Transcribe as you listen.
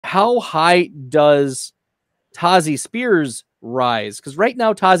how high does Tyjae Spears rise? Because right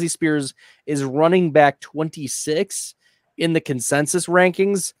now Tyjae Spears is running back 26 in the consensus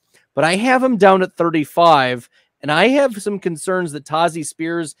rankings, but I have him down at 35, and I have some concerns that Tyjae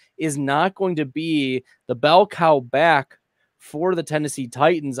Spears is not going to be the bell cow back for the Tennessee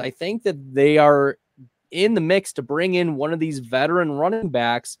Titans. I think that they are in the mix to bring in one of these veteran running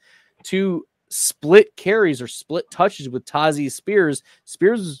backs to split carries or split touches with Tyjae Spears.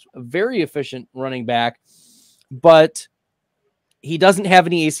 Spears is a very efficient running back, but he doesn't have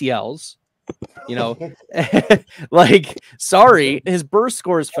any ACLs. You know, like, sorry, his burst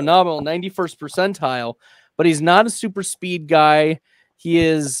score is phenomenal, 91st percentile, but he's not a super speed guy. He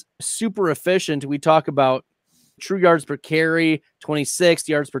is super efficient. We talk about true yards per carry, 26,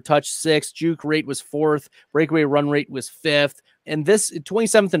 yards per touch, 6, juke rate was 4th, breakaway run rate was 5th, and this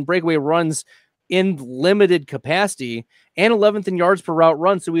 27th in breakaway runs in limited capacity, and 11th in yards per route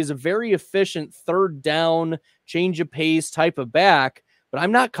run. So he's a very efficient third down, change of pace type of back. But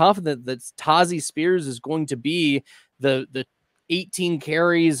I'm not confident that Tyjae Spears is going to be the 18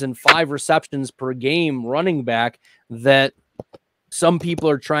 carries and 5 receptions per game running back that some people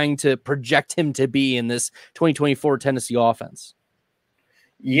are trying to project him to be in this 2024 Tennessee offense.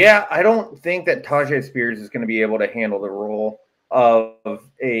 Yeah, I don't think that Tyjae Spears is going to be able to handle the role of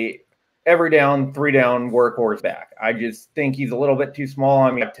a every down, 3 down workhorse back. I just think he's a little bit too small.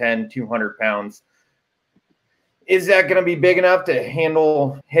 I mean, 10, 200 pounds. Is that going to be big enough to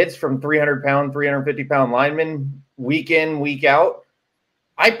handle hits from 300-pound, 350-pound linemen week in, week out?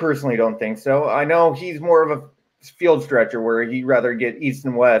 I personally don't think so. I know he's more of a field stretcher where he'd rather get east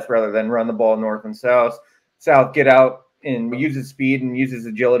and west rather than run the ball north and south. Get out and use his speed and use his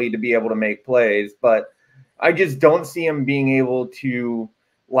agility to be able to make plays. But I just don't see him being able to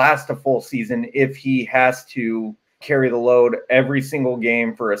last a full season if he has to carry the load every single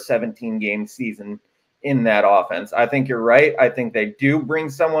game for a 17-game season in that offense. I think you're right. I think they do bring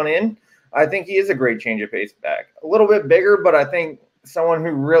someone in. I think he is a great change of pace back. A little bit bigger, but I think someone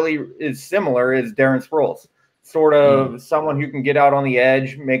who really is similar is Darren Sproles. Sort of someone who can get out on the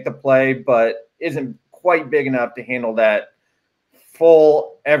edge, make the play, but isn't quite big enough to handle that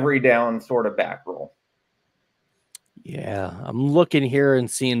full every down sort of back role. Yeah, I'm looking here and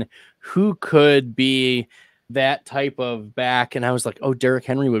seeing who could be that type of back, and I was like, oh, Derrick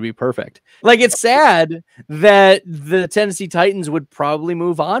Henry would be perfect. Like, it's sad that the Tennessee Titans would probably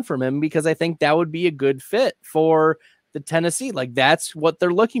move on from him because I think that would be a good fit for the Tennessee. Like, that's what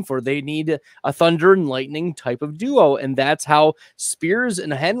they're looking for. They need a thunder and lightning type of duo, and that's how Spears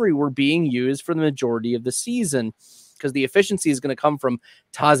and Henry were being used for the majority of the season, because the efficiency is going to come from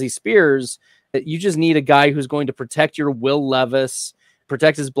Tyjae Spears. You just need a guy who's going to protect your Will Levis,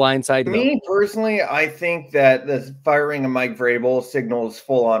 protect his blind side. Me personally, I think that the firing of Mike Vrabel signals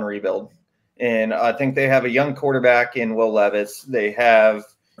full-on rebuild. And I think they have a young quarterback in Will Levis. They have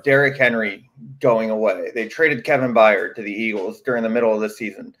Derrick Henry going away. They traded Kevin Byard to the Eagles during the middle of the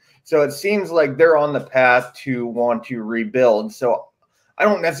season. So it seems like they're on the path to want to rebuild. So I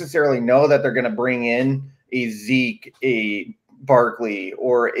don't necessarily know that they're going to bring in a Zeke, a Barkley,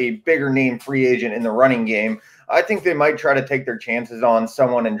 or a bigger name free agent in the running game. I think they might try to take their chances on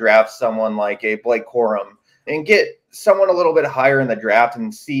someone and draft someone like a Blake Corum and get someone a little bit higher in the draft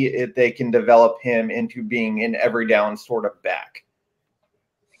and see if they can develop him into being an every down sort of back.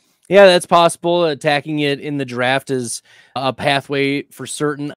 Yeah, that's possible. Attacking it in the draft is a pathway for certain.